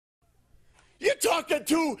talking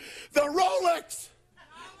to the Rolex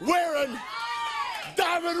wearing,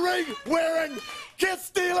 diamond ring wearing, kiss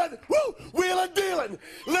stealing, woo, wheeling dealing,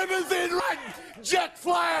 limousine riding, jet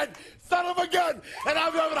flying, son of a gun, and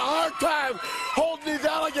I'm having a hard time holding these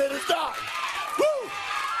alligators down. Woo!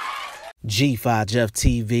 G5 Jeff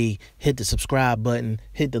TV, hit the subscribe button,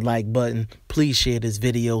 hit the like button. Please share this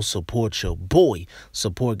video, support your boy,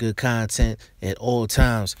 support good content at all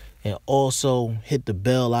times, and also hit the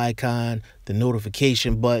bell icon, the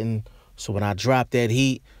notification button, so when I drop that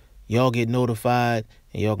heat, y'all get notified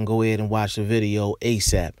and y'all can go ahead and watch the video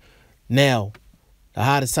ASAP. Now, the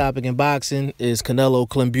hottest topic in boxing is Canelo,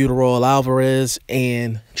 Clembuteral, Alvarez,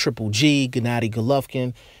 and Triple G, Gennady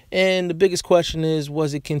Golovkin. And the biggest question is,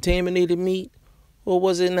 was it contaminated meat or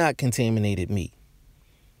was it not contaminated meat?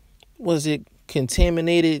 Was it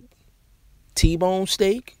contaminated T-bone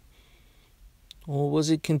steak or was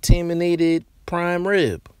it contaminated prime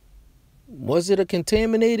rib? Was it a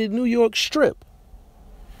contaminated New York strip?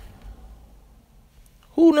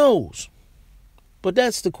 Who knows? But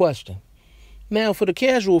that's the question. Now, for the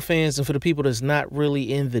casual fans and for the people that's not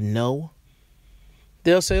really in the know,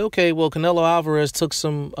 they'll say, okay, well, Canelo Alvarez took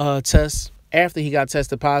some tests after he got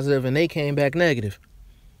tested positive and they came back negative.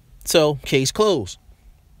 So, case closed.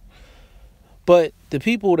 But the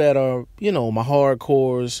people that are, you know, my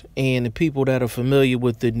hardcores and the people that are familiar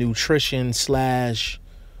with the nutrition /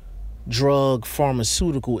 drug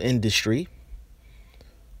pharmaceutical industry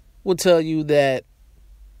will tell you that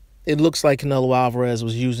it looks like Canelo Alvarez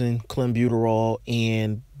was using Clembuteral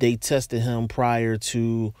and they tested him prior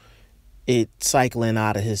to it cycling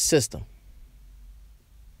out of his system.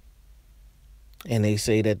 And they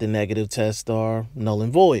say that the negative tests are null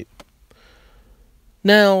and void.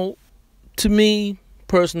 Now, to me,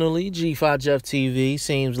 personally, G5 Jeff TV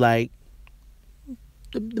seems like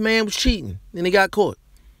the man was cheating and he got caught.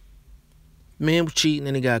 The man was cheating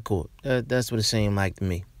and he got caught. That's what it seemed like to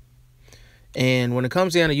me. And when it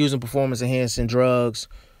comes down to using performance-enhancing drugs,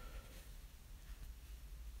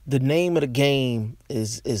 the name of the game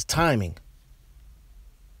is timing.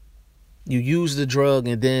 You use the drug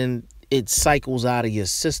and then it cycles out of your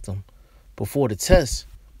system before the test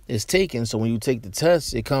is taken. So when you take the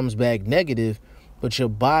test, it comes back negative, but your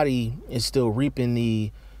body is still reaping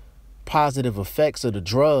the positive effects of the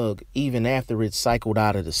drug even after it's cycled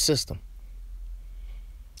out of the system.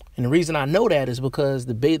 And the reason I know that is because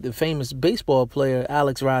the famous baseball player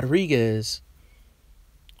Alex Rodriguez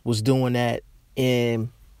was doing that, and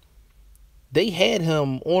they had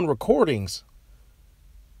him on recordings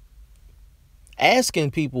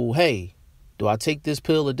asking people, hey, do I take this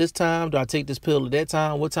pill at this time? Do I take this pill at that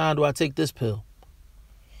time? What time do I take this pill?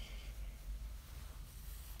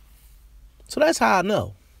 So that's how I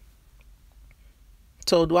know.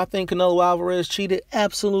 So do I think Canelo Alvarez cheated?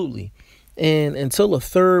 Absolutely. And until a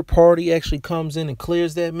third party actually comes in and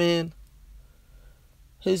clears that man,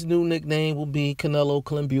 his new nickname will be Canelo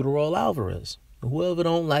Clembuteral Alvarez. Whoever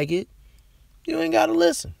don't like it, you ain't got to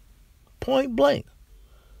listen. Point blank.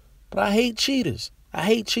 But I hate cheaters. I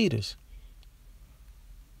hate cheaters.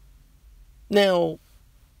 Now,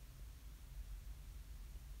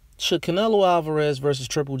 should Canelo Alvarez versus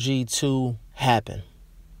Triple G 2 happen?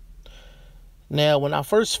 Now, when I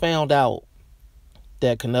first found out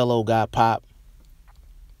that Canelo got popped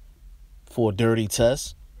for a dirty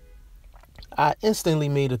test, I instantly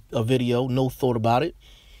made a video, no thought about it.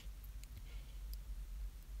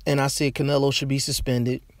 And I said Canelo should be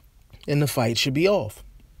suspended and the fight should be off.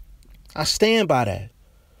 I stand by that.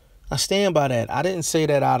 I stand by that. I didn't say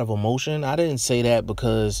that out of emotion. I didn't say that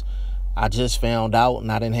because I just found out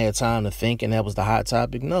and I didn't have time to think and that was the hot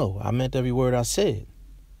topic. No, I meant every word I said.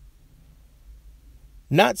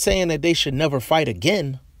 Not saying that they should never fight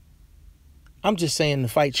again. I'm just saying the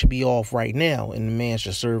fight should be off right now and the man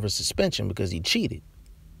should serve a suspension because he cheated.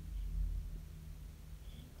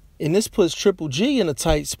 And this puts Triple G in a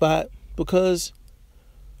tight spot because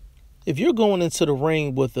if you're going into the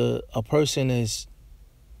ring with a person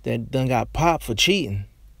that done got popped for cheating,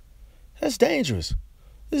 that's dangerous.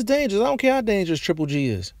 It's dangerous. I don't care how dangerous Triple G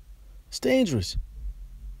is. It's dangerous.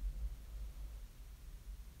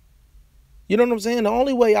 You know what I'm saying? The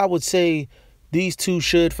only way I would say these two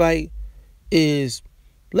should fight is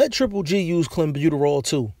let Triple G use Clembuteral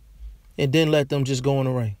too, and then let them just go in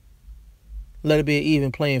the ring. Let it be an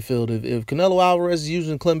even playing field. If Canelo Alvarez is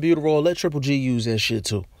using Clembuteral, let Triple G use that shit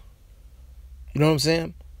too. You know what I'm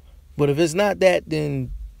saying? But if it's not that,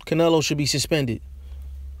 then Canelo should be suspended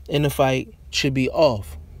and the fight should be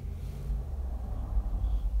off.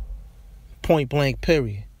 Point blank,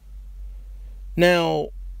 period. Now,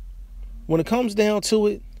 when it comes down to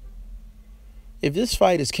it, if this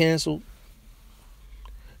fight is canceled,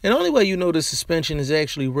 And the only way you know the suspension is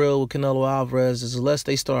actually real with Canelo Alvarez is unless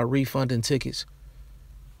they start refunding tickets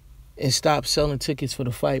and stop selling tickets for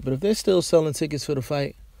the fight. But if they're still selling tickets for the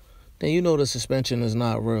fight, then you know the suspension is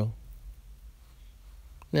not real.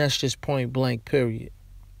 And that's just point blank, period.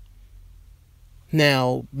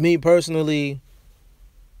 Now, me personally,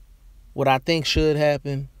 what I think should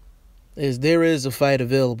happen is there is a fight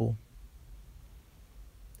available.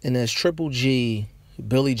 And that's Triple G,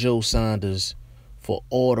 Billy Joe Saunders, for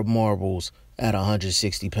all the marbles at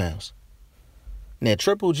 160 pounds. Now,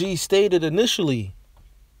 Triple G stated initially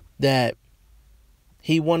that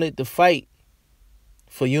he wanted to fight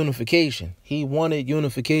for unification. He wanted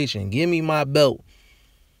unification. Give me my belt.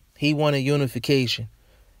 He wanted unification.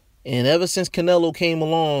 And ever since Canelo came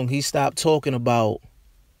along, he stopped talking about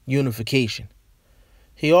unification.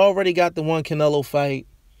 He already got the one Canelo fight.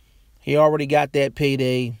 He already got that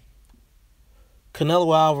payday.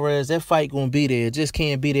 Canelo Alvarez, that fight going to be there. It just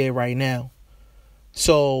can't be there right now.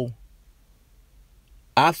 So,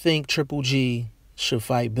 I think Triple G should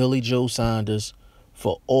fight Billy Joe Saunders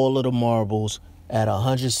for all of the marbles at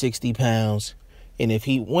 160 pounds. And if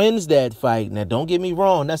he wins that fight, now don't get me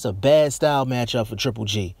wrong, that's a bad style matchup for Triple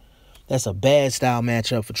G. That's a bad style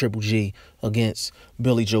matchup for Triple G against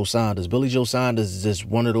Billy Joe Saunders. Billy Joe Saunders is just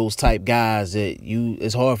one of those type guys that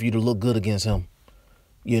it's hard for you to look good against him.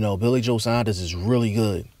 You know, Billy Joe Saunders is really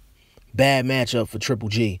good. Bad matchup for Triple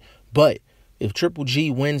G. But if Triple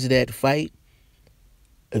G wins that fight,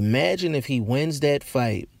 imagine if he wins that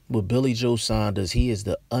fight with Billy Joe Saunders. He is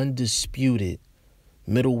the undisputed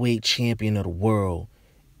middleweight champion of the world.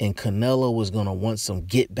 And Canelo is going to want some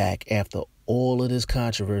get back after all of this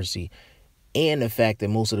controversy and the fact that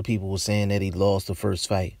most of the people were saying that he lost the first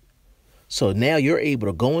fight. So now you're able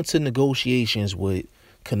to go into negotiations with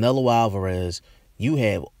Canelo Alvarez. You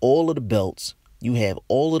have all of the belts. You have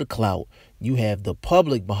all of the clout. You have the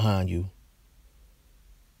public behind you.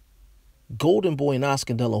 Golden Boy and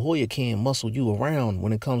Oscar De La Hoya can't muscle you around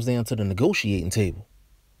when it comes down to the negotiating table.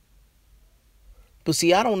 But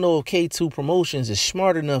see, I don't know if K2 Promotions is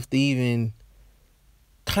smart enough to even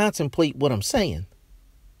contemplate what I'm saying.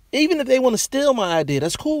 Even if they want to steal my idea,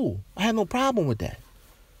 that's cool. I have no problem with that.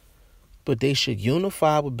 But they should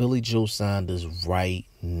unify with Billy Joe Saunders right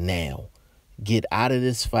now. Get out of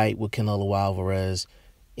this fight with Canelo Alvarez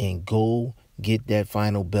and go get that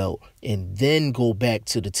final belt and then go back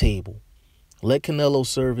to the table. Let Canelo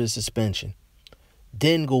serve his suspension.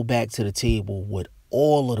 Then go back to the table with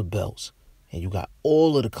all of the belts. And you got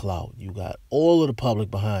all of the clout. You got all of the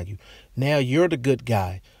public behind you. Now you're the good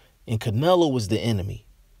guy. And Canelo was the enemy.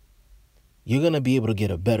 You're going to be able to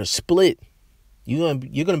get a better split. You're going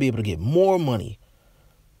to be able to get more money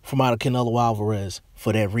from out of Canelo Alvarez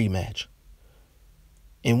for that rematch.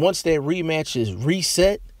 And once that rematch is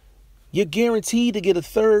reset, you're guaranteed to get a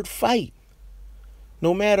third fight.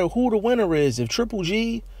 No matter who the winner is. If Triple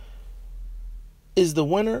G is the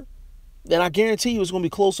winner, then I guarantee you it's going to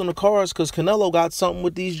be close on the cards because Canelo got something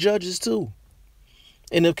with these judges too.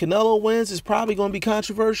 And if Canelo wins, it's probably going to be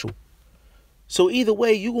controversial. So either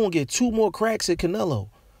way, you're going to get 2 more cracks at Canelo.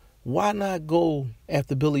 Why not go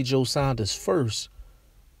after Billy Joe Saunders first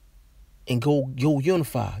and go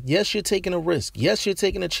unify? Yes, you're taking a risk. Yes, you're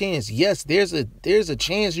taking a chance. Yes, there's a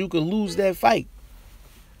chance you could lose that fight.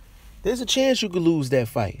 There's a chance you could lose that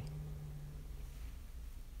fight.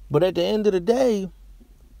 But at the end of the day,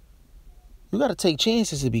 you got to take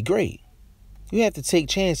chances to be great. You have to take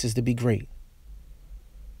chances to be great.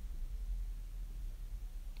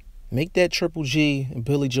 Make that Triple G and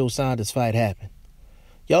Billy Joe Saunders fight happen.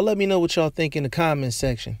 Y'all let me know what y'all think in the comments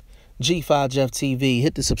section. G5 Jeff TV.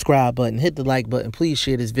 Hit the subscribe button. Hit the like button. Please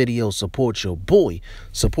share this video. Support your boy.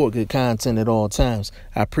 Support good content at all times.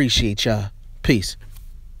 I appreciate y'all. Peace.